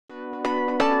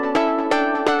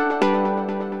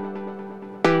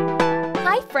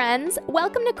Hi friends!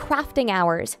 Welcome to Crafting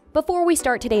Hours. Before we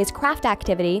start today's craft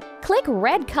activity, click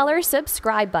red color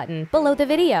subscribe button below the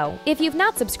video if you've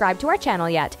not subscribed to our channel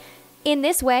yet. In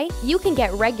this way, you can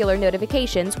get regular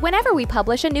notifications whenever we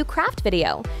publish a new craft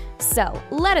video. So,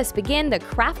 let us begin the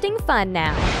crafting fun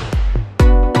now.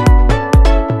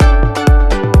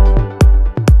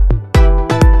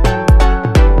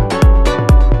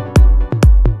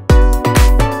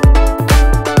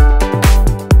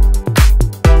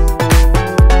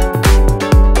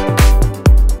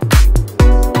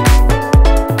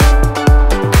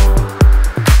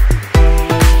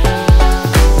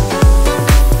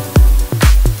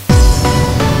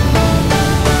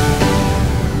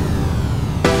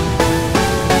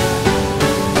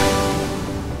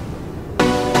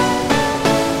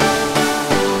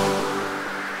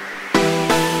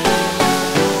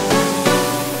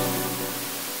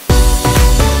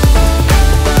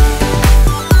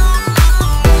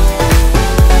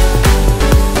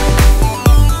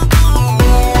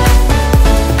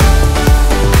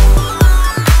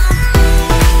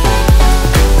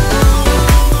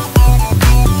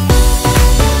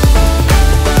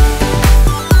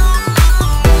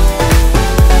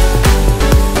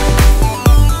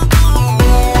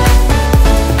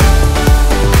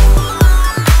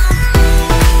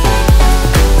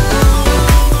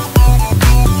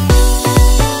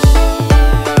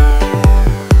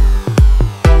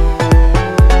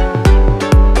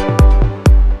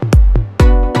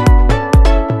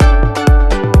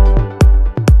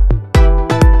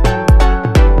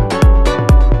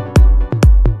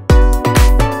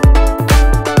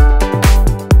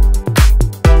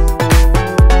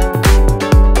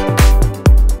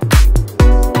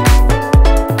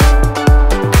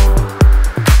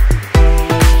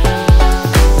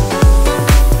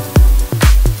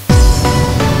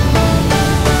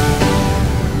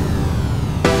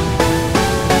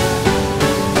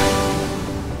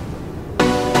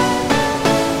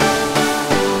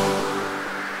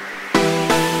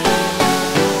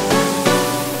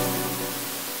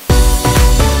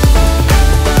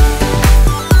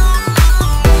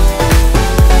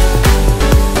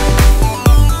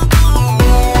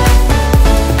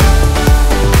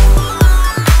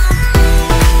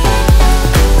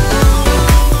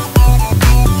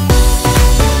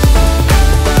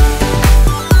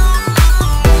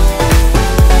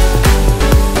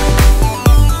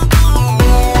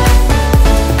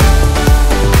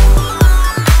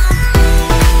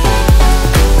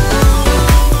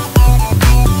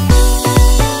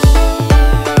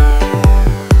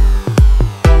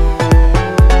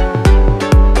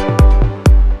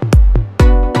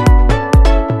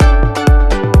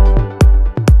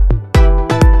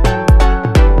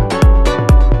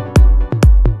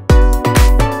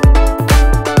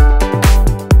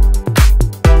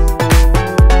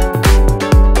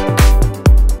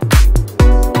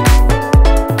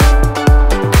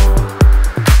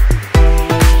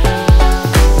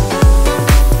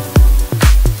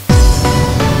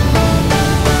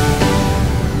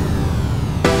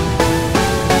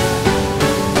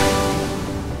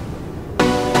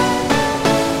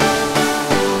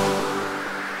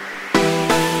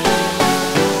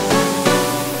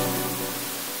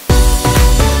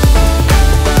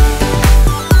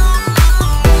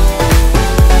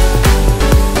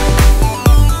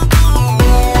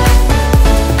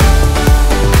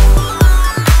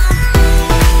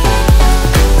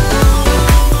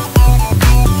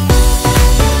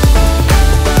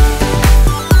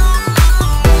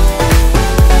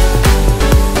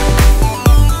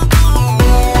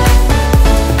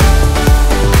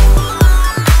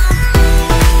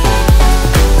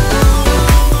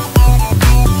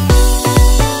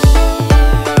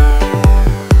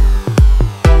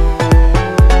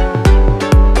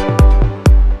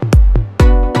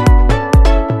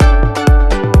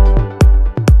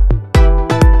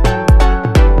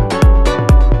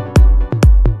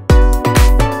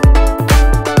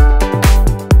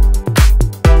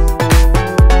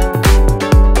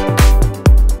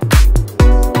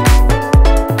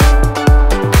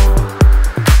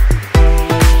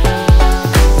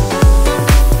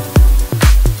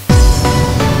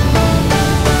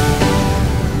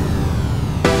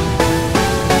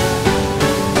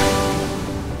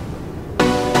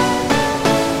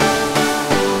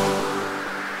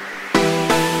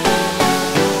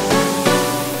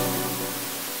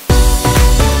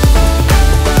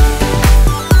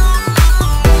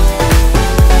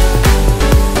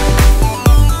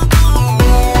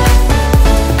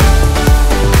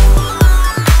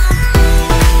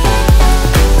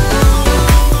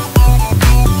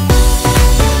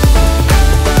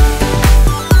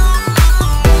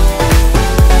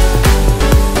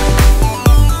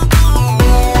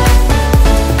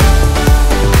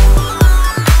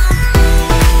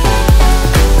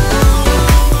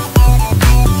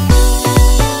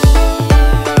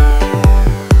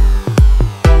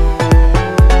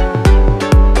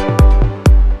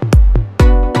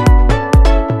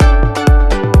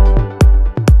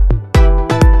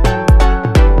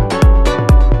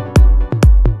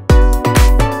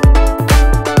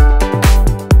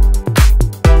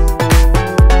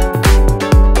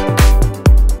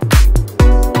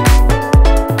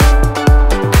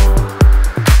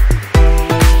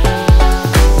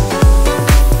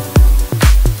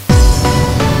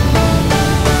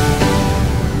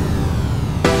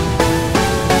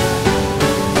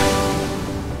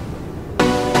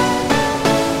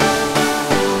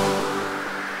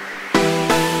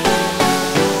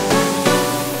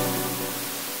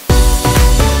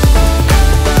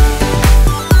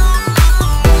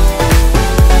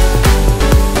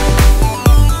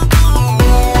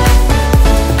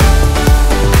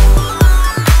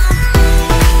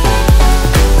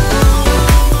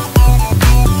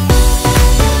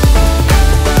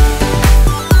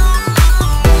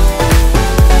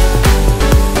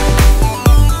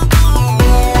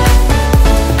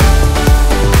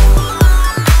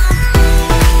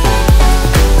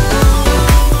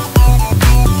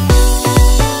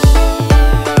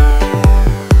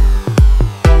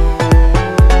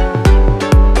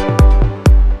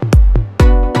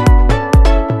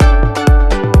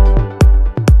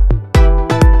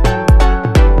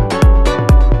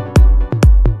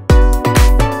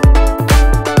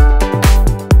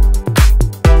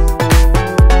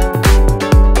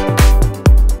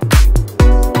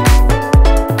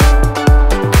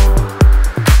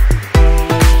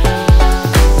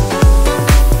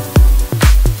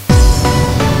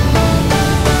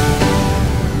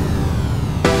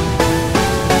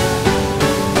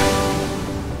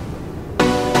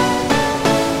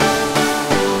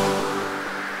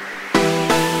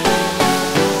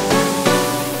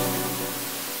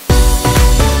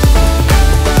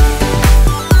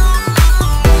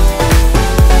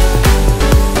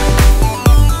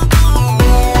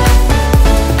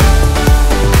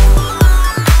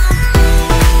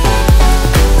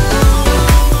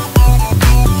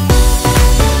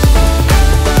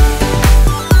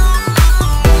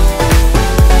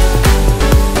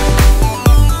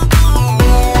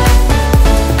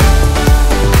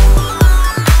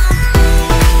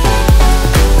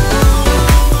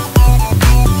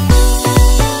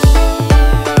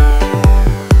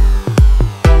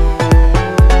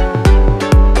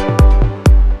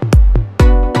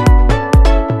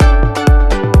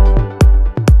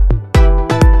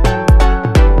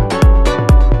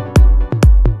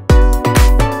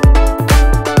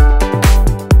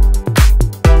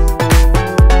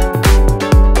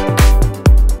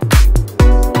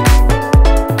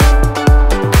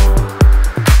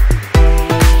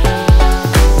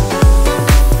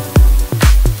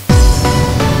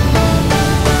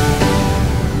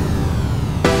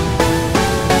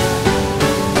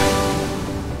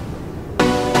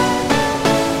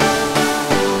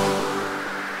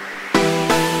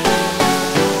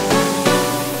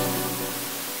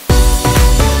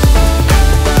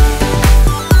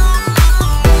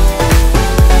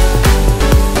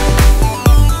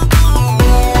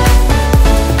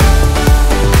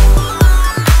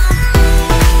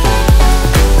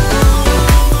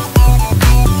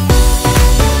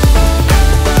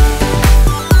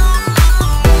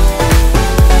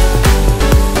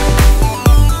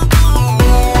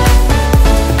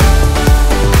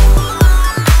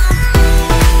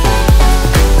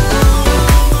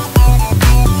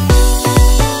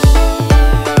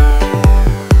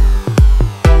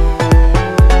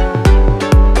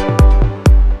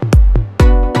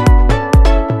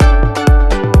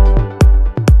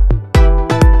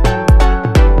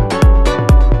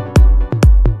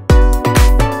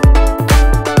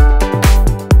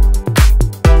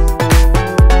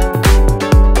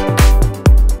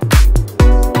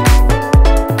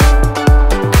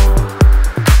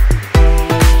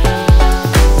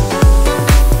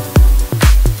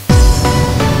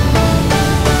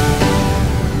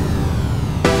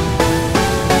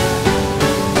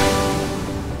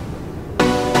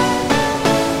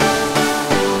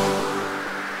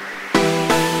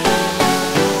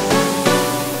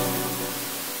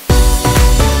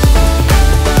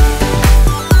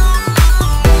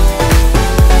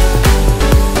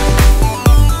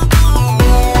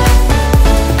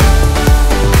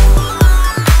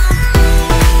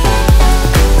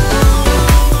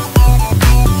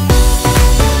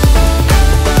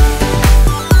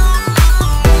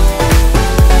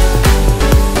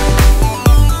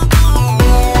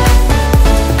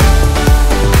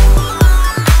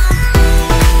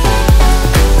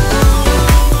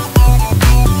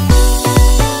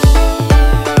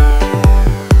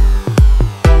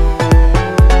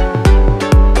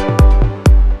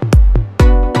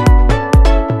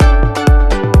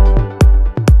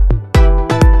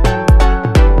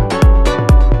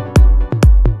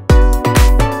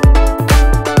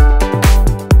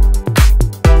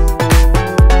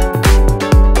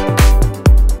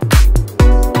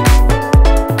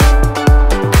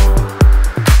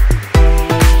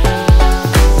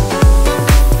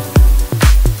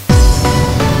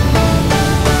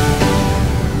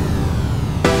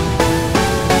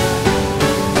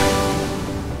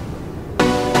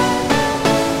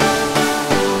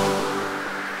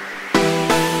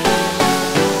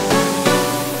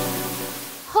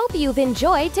 hope you've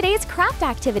enjoyed today's craft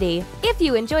activity. If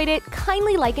you enjoyed it,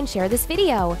 kindly like and share this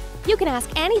video. You can ask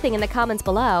anything in the comments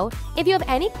below if you have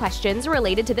any questions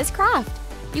related to this craft.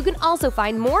 You can also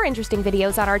find more interesting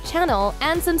videos on our channel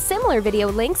and some similar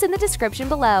video links in the description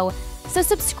below. So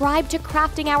subscribe to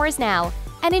Crafting Hours now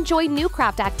and enjoy new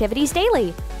craft activities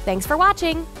daily. Thanks for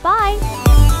watching. Bye!